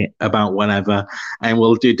shit about whatever, and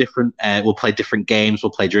we'll do different. We'll play different games.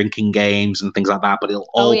 We'll play drinking games and things like that. But it'll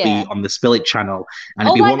all be on the Spill It channel. And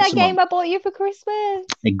it'll be like that game I bought you for Christmas.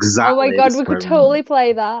 Exactly. Oh my God, we could totally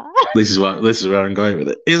play that. This is where I'm going with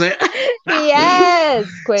it. Is it? Yes.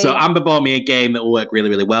 Queen. So Amber bought me a game that will work really,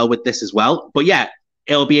 really well with this as well. But yeah,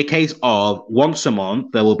 it'll be a case of once a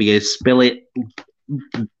month there will be a Spill It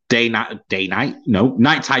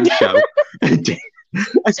nighttime show.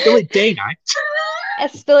 A Spill It day night. A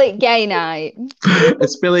Spill It gay night. A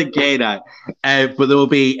Spill It gay night. But there will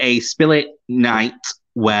be a Spill It night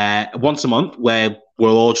where once a month where we're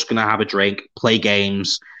all just going to have a drink, play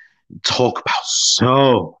games, talk about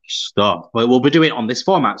so much stuff. But we'll be doing it on this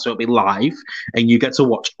format, so it'll be live, and you get to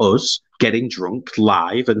watch us getting drunk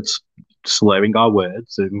live and slurring our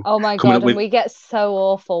words. And oh my God, and we get so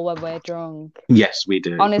awful when we're drunk. Yes, we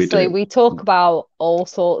do. Honestly, we talk about all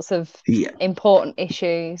sorts of important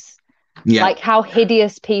issues. Yeah. Like how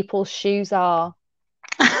hideous people's shoes are.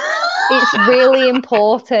 It's really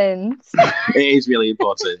important. It is really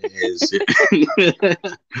important. It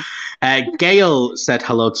is. Gail said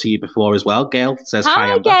hello to you before as well. Gail says hi.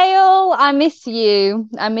 Hi, Gail. I miss you.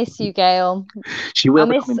 I miss you, Gail. She will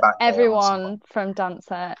be coming back. Everyone from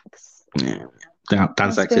Dance X. Yeah.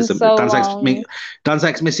 Dance X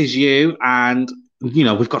misses you, and you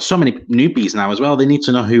know we've got so many newbies now as well. They need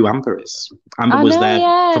to know who Amber is. Amber was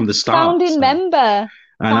there from the start. Founding member.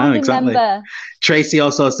 I know, exactly. Tracy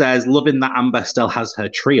also says, loving that Amber still has her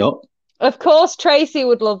tree up. Of course, Tracy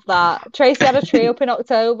would love that. Tracy had a tree up in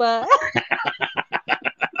October.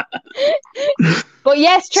 But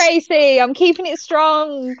yes, Tracy, I'm keeping it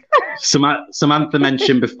strong. Samantha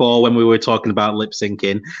mentioned before when we were talking about lip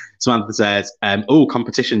syncing, Samantha says,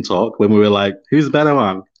 competition talk, when we were like, who's the better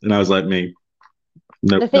one? And I was like, me.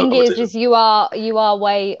 No, the thing is just you are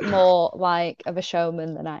way more like of a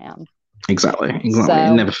showman than I am. Exactly.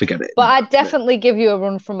 So, never forget it. But I'd definitely give you a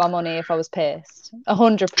run for my money if I was pissed.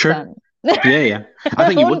 100%. True. Yeah. I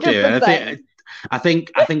think you would do. I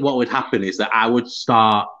think what would happen is that I would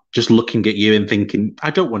start just looking at you and thinking,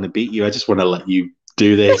 I don't want to beat you. I just want to let you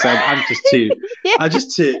do this. I'm just too. I'm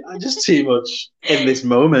just too much in this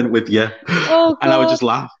moment with you. Oh, and I would just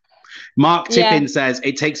laugh. Mark Tippin says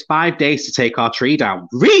it takes 5 days to take our tree down.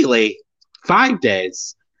 Really? 5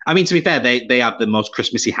 days? I mean, to be fair, they have the most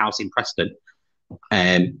Christmassy house in Preston.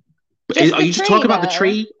 Are you just talking about the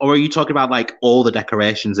tree, or are you talking about like all the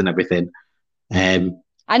decorations and everything? I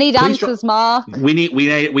need answers, Mark. We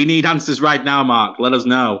need answers right now, Mark. Let us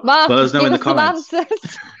know. Mark, let us know in the comments.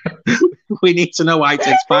 We need to know why it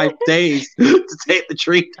takes 5 days to take the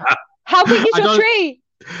tree down. How big is your tree?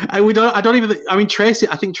 I mean, Tracy.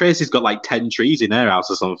 I think Tracy's got like 10 trees in her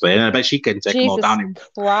house or something. And I bet she can take them all down in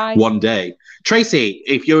one day. Tracy,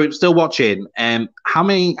 if you're still watching, how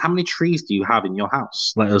many trees do you have in your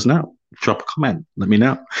house? Let us know. Drop a comment. Let me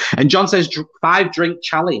know. And John says 5 drink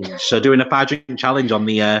challenge. So doing a 5 drink challenge on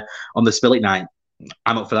the Spill It night.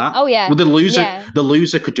 I'm up for that. Oh yeah. Well, the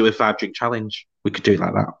loser could do a 5 drink challenge. We could do it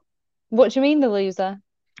like that. What do you mean the loser?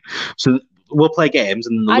 So we'll play games,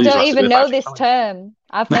 and the I loser don't even know this challenge. term.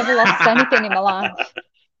 I've never lost anything in my life.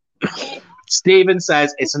 Stephen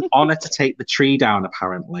says it's an honor to take the tree down,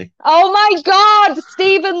 apparently. Oh my God,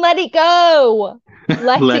 Stephen, let it go.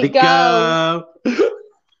 Let it go.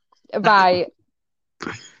 Right.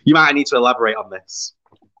 You might need to elaborate on this.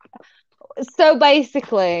 So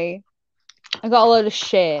basically, I got a load of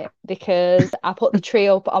shit because I put the tree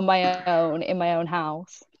up on my own in my own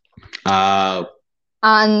house. And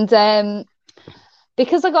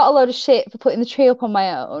because I got a load of shit for putting the tree up on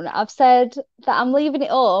my own, I've said that I'm leaving it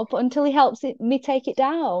up until he helps me take it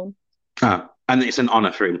down. And it's an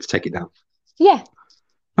honour for him to take it down. Yeah.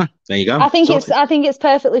 There you go. I think it's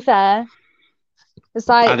perfectly fair. It's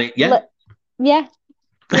like yeah. You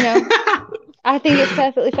know, I think it's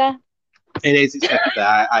perfectly fair. It is. It's perfectly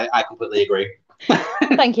fair. I completely agree.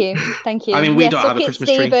 Thank you. I mean, we don't have a Christmas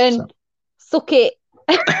Stephen. tree. So. Suck it.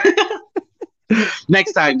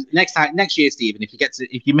 Next year, Stephen,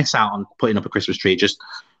 if you miss out on putting up a Christmas tree, just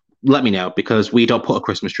let me know because we don't put a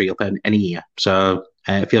Christmas tree up any year. So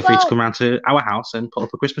feel free to come around to our house and put up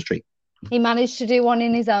a Christmas tree. He managed to do one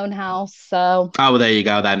in his own house, so. Oh, well, there you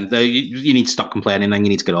go then. You need to stop complaining, then you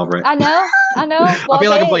need to get over it. I know. I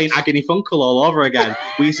feel like I'm playing Agony Funkle all over again.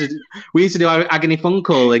 We used to do Agony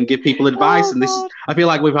Funkle and give people advice, and I feel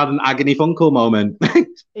like we've had an Agony Funkle moment.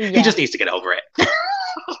 He just needs to get over it.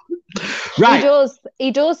 Right.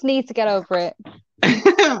 He does need to get over it.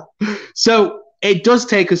 So it does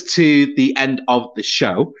take us to the end of the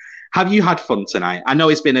show. Have you had fun tonight? I know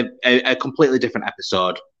it's been a completely different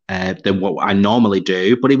episode than what I normally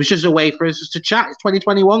do, but it was just a way for us just to chat. It's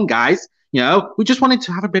 2021, guys. You know, we just wanted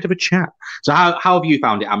to have a bit of a chat. So how have you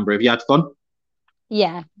found it, Amber? Have you had fun?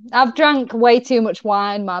 Yeah, I've drank way too much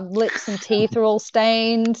wine. My lips and teeth are all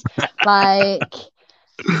stained. Like,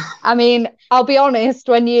 I mean, I'll be honest,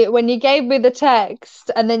 when you gave me the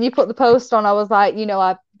text and then you put the post on, I was like,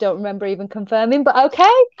 I don't remember even confirming, but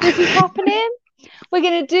okay, this is happening. We're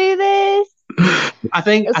gonna do this. I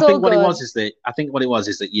think what it was is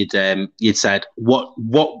that you'd said what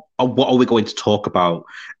are we going to talk about,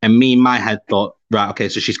 and me in my head thought, right, okay,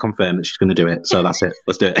 so she's confirmed that she's going to do it, so that's it,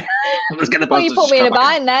 let's do it. Let's get the post. Well, you put me in a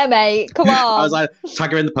bind there, mate. Come on. I was like,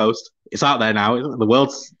 tag her in the post. It's out there now. The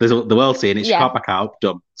world's seeing it. She can't back out.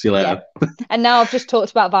 Done. See you later. Yeah. And now I've just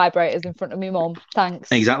talked about vibrators in front of me mum.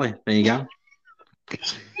 Thanks. Exactly. There you go.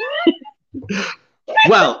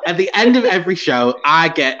 Well, at the end of every show, I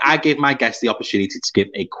give my guests the opportunity to give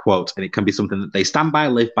a quote, and it can be something that they stand by,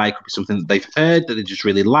 live by. It could be something that they've heard that they just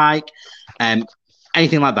really like,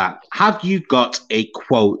 anything like that. Have you got a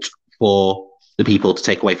quote for the people to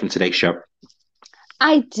take away from today's show?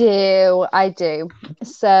 I do.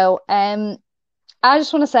 So, I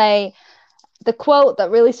just want to say the quote that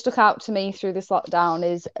really stuck out to me through this lockdown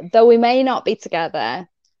is, "Though we may not be together,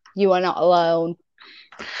 you are not alone."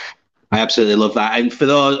 I absolutely love that. And for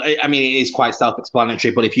those, I mean, it is quite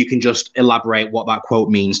self-explanatory, but if you can just elaborate what that quote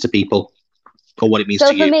means to people or what it means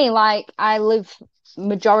to you. So for me, like, I live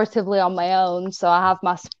majoritively on my own, so I have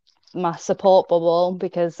my support bubble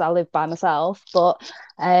because I live by myself, but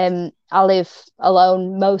I live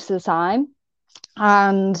alone most of the time.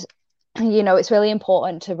 And, it's really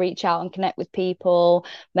important to reach out and connect with people,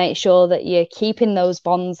 make sure that you're keeping those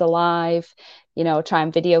bonds alive. Try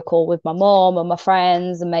and video call with my mom and my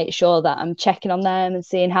friends and make sure that I'm checking on them and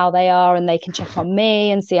seeing how they are, and they can check on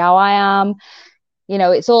me and see how I am.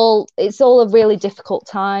 It's all a really difficult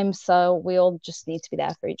time, so we all just need to be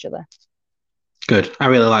there for each other. Good. I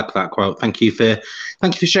really like that quote. Thank you for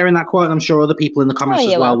sharing that quote. And I'm sure other people in the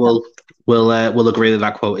comments as well will agree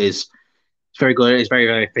that quote is very good. It's very,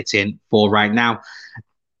 very fitting for right now.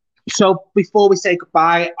 So before we say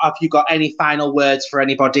goodbye, have you got any final words for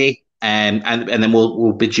anybody? And then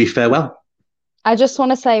we'll bid you farewell. I just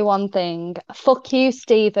want to say one thing. Fuck you,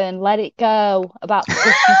 Stephen. Let it go about the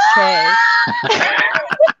Christmas tree.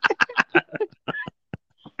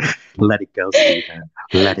 Let it go, Stephen.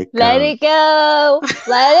 Let it go. Let it go.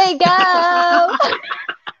 Let it go.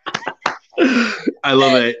 I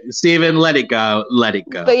love it. Stephen, let it go. Let it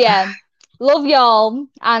go. But yeah. Love y'all,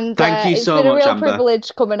 and thank you so it's been much, a real Amber.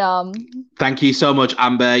 Privilege coming on. Thank you so much,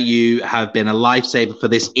 Amber. You have been a lifesaver for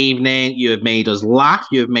this evening. You have made us laugh.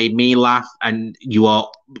 You have made me laugh, and you are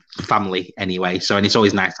family anyway. So, and it's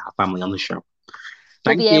always nice to have family on the show.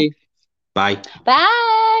 Thank you. Bye.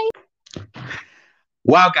 Bye.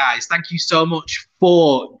 Wow, guys, thank you so much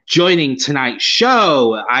for joining tonight's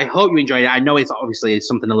show. I hope you enjoyed it. I know it's obviously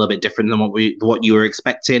something a little bit different than what you were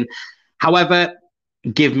expecting. However,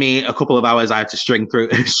 give me a couple of hours. I have to string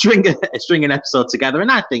an episode together,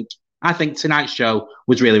 and I think tonight's show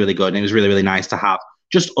was really, really good, and it was really, really nice to have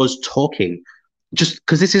just us talking. Just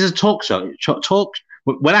because this is a talk show. Talk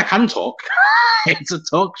when I can talk. It's a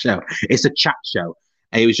talk show. It's a chat show.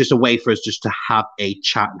 And it was just a way for us just to have a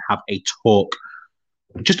chat and have a talk,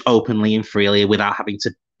 just openly and freely, without having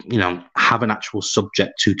to, have an actual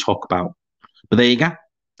subject to talk about. But there you go.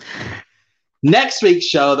 Next week's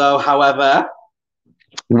show, though, however,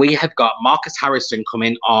 we have got Marcus Harrison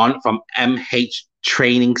coming on from MH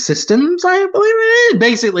Training Systems, I believe it is.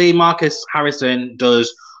 Basically, Marcus Harrison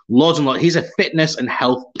does loads and loads. He's a fitness and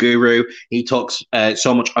health guru. He talks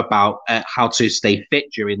so much about how to stay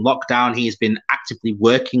fit during lockdown. He's been actively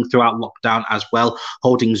working throughout lockdown as well,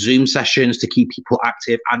 holding Zoom sessions to keep people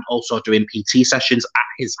active and also doing PT sessions at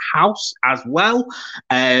his house as well.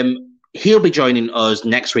 He'll be joining us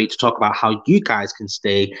next week to talk about how you guys can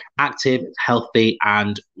stay active, healthy,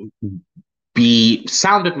 and be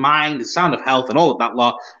sound of mind, sound of health, and all of that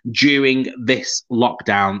lot during this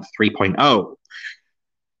lockdown 3.0.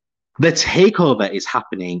 The takeover is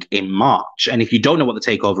happening in March. And if you don't know what the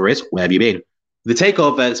takeover is, where have you been? The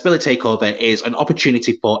takeover, Spill It Takeover, is an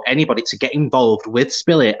opportunity for anybody to get involved with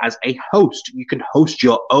Spill It as a host. You can host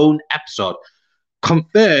your own episode.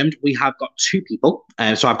 Confirmed, we have got 2 people.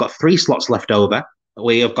 So I've got 3 slots left over.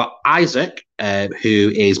 We have got Isaac,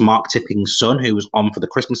 who is Mark Tipping's son, who was on for the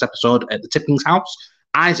Christmas episode at the Tipping's house.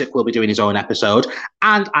 Isaac will be doing his own episode.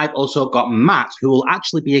 And I've also got Matt, who will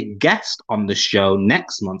actually be a guest on the show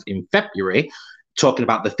next month in February, talking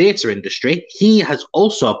about the theatre industry. He has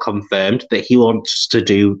also confirmed that he wants to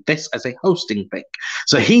do this as a hosting thing.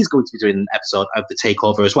 So he's going to be doing an episode of The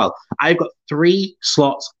Takeover as well. I've got 3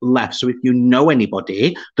 slots left. So if you know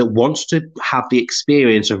anybody that wants to have the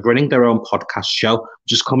experience of running their own podcast show,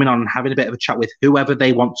 just coming on and having a bit of a chat with whoever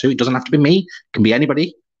they want to, it doesn't have to be me, it can be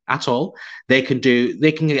anybody at all. They can get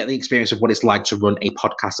the experience of what it's like to run a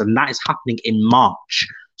podcast, and that is happening in March.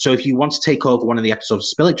 So if you want to take over one of the episodes of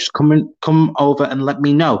Spill It, just come over and let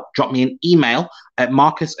me know. Drop me an email at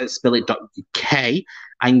marcus@spillit.uk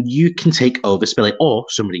and you can take over Spill It, or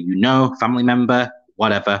somebody you know, family member,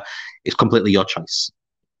 whatever. It's completely your choice.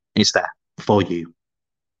 It's there for you.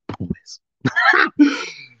 Always.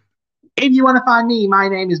 If you want to find me, my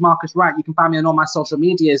name is Marcus Wright. You can find me on all my social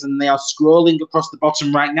medias, and they are scrolling across the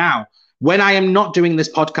bottom right now. When I am not doing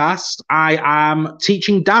this podcast, I am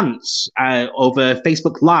teaching dance over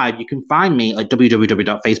Facebook Live. You can find me at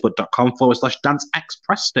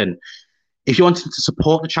www.facebook.com/dancexpreston. If you wanted to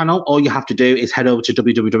support the channel, all you have to do is head over to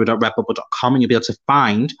www.redbubble.com and you'll be able to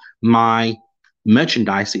find my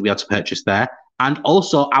merchandise that you'll be able to purchase there. And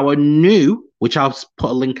also our new, which I'll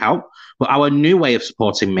put a link out, but our new way of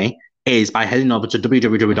supporting me is by heading over to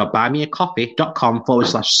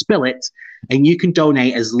www.buymeacoffee.com/spillit, and you can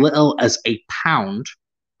donate as little as £1,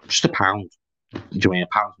 just £1. Doing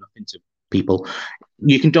 £1 nothing to people.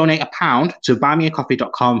 You can donate £1 to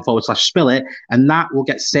buymeacoffee.com/spillit, and that will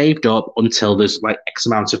get saved up until there's like X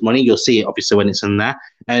amount of money. You'll see it obviously when it's in there,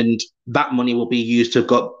 and that money will be used to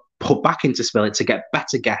put back into Spill It to get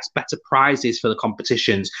better guests, better prizes for the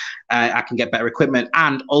competitions. I can get better equipment.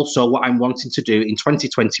 And also what I'm wanting to do in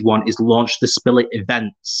 2021 is launch the Spill It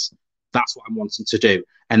events. That's what I'm wanting to do.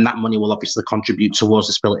 And that money will obviously contribute towards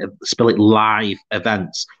the Spill It live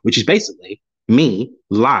events, which is basically me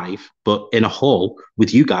live, but in a hall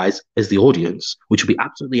with you guys as the audience, which will be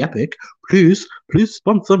absolutely epic. Please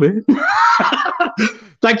sponsor me.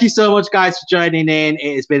 Thank you so much, guys, for joining in.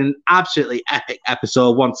 It has been an absolutely epic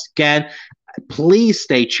episode once again. Please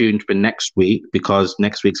stay tuned for next week, because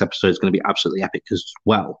next week's episode is going to be absolutely epic as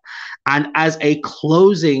well. And as a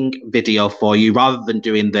closing video for you, rather than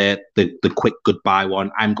doing the quick goodbye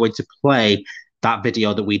one, I'm going to play that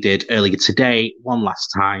video that we did earlier today one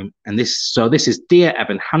last time. And this is Dear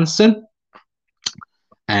Evan Hansen.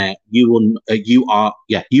 You will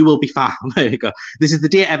be found. There you go. This is the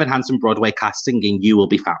Dear Evan Hansen Broadway cast singing You Will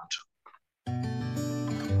Be Found.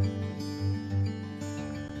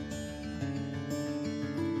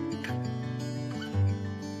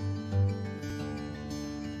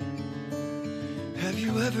 Have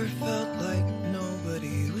you ever felt like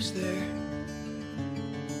nobody was there?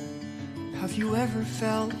 Have you ever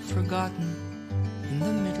felt forgotten in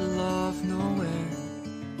the middle of nowhere?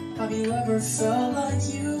 Have you ever felt like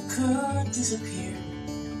you could disappear?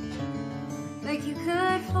 Like you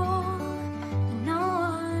could fall and no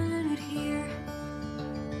one would hear.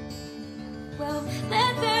 Well,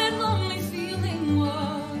 let that lonely feeling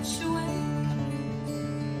wash away.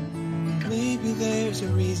 Maybe there's a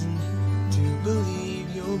reason to believe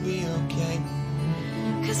you'll be okay.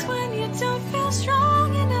 'Cause when you don't feel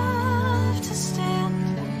strong enough to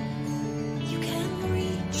stand, you can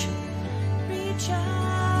reach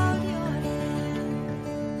out your hand.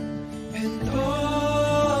 And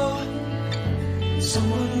oh,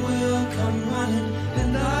 someone will come running,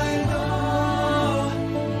 and I know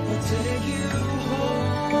we'll take you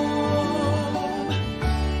home.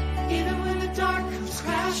 Even when the dark comes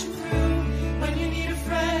crashing through, when you need a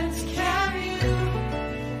friend to carry you,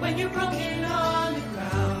 when you're broken on the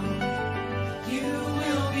ground, you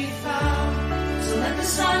will be found. So let the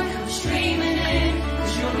sun come streaming in,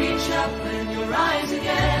 'cause you'll reach up when you rise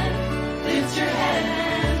again. Lift your head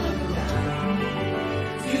and look around.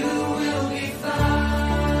 You will be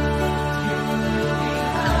found. You will be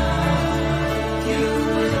found. You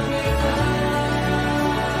will be found. You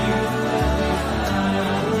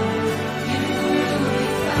will be found.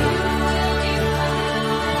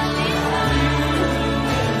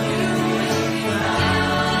 You will be found.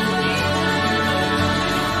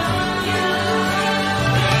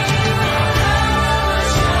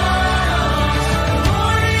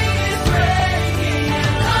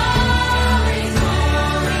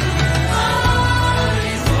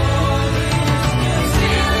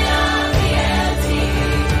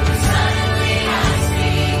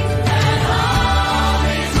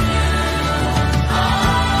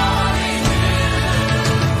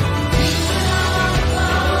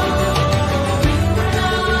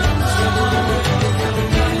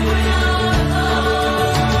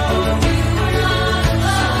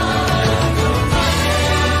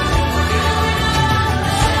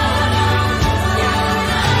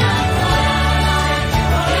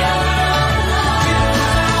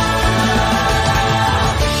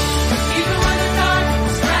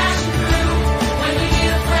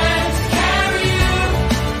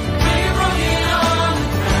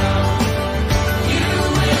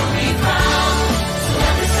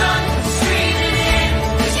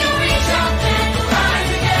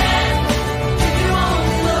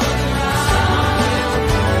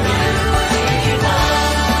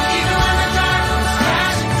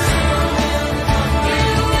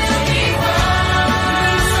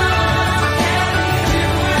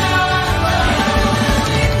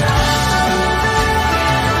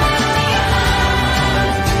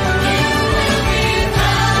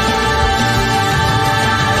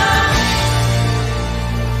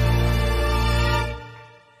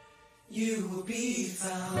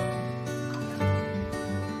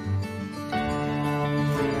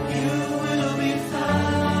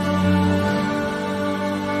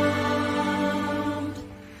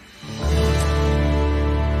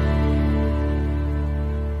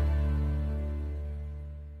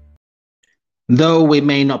 Though we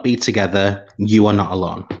may not be together, you are not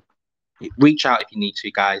alone. Reach out if you need to,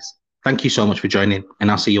 guys. Thank you so much for joining, and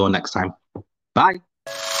I'll see you all next time. Bye.